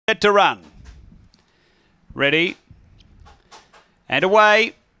To run. Ready. And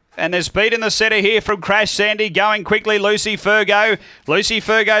away. And there's speed in the centre here from Crash Sandy. Going quickly, Lucy Fergo. Lucy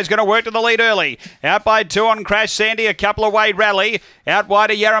Fergo's going to work to the lead early. Out by 2 on Crash Sandy. A couple away rally. Out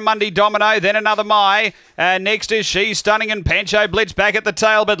wide a Yarramundi Domino. Then another Mai. Next is She Stunning and Pancho Blitz back at the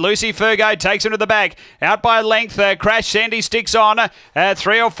tail. But Lucy Fergo takes him to the back. Out by length. Crash Sandy sticks on.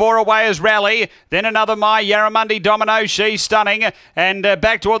 3 or 4 away as rally. Then another Mai. Yarramundi Domino. She Stunning. And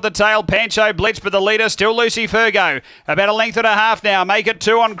back toward the tail. Pancho Blitz. But the leader still Lucy Fergo. About a length and a half now. Make it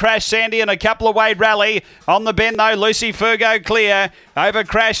 2 on Crash Sandy and a couple of Wade rally. On the bend though, Lucy Fergo clear over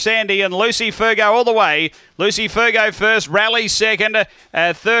Crash Sandy and Lucy Fergo all the way. Lucy Fergo first, rally second,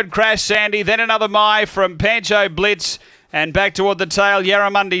 third Crash Sandy, then another Mai from Pancho Blitz and back toward the tail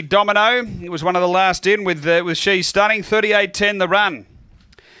Yarramundi Domino. It was one of the last in with She Stunning. 38.10 the run.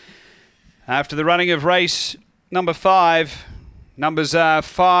 After the running of race number 5, numbers are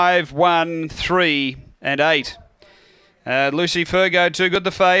 5, 1, 3 and 8. Lucy Fergo, Too Good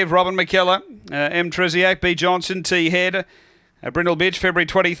the Fave, Robin McKellar, M. Treziak, B. Johnson, T. Head, Brindle Bitch, February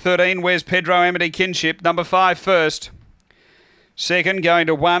 2013, Where's Pedro Amity Kinship, number 5 first. Second, going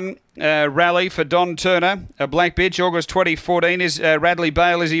to 1, Rally for Don Turner, Black Bitch, August 2014, is Radley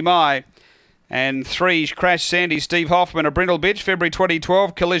Bale, Izzy Mai. And 3, Crash Sandy, Steve Hoffman, a Brindle Bitch, February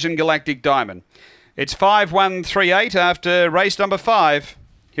 2012, Collision Galactic Diamond. It's 5, 1, 3, 8 after race number 5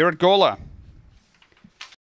 here at Gawler.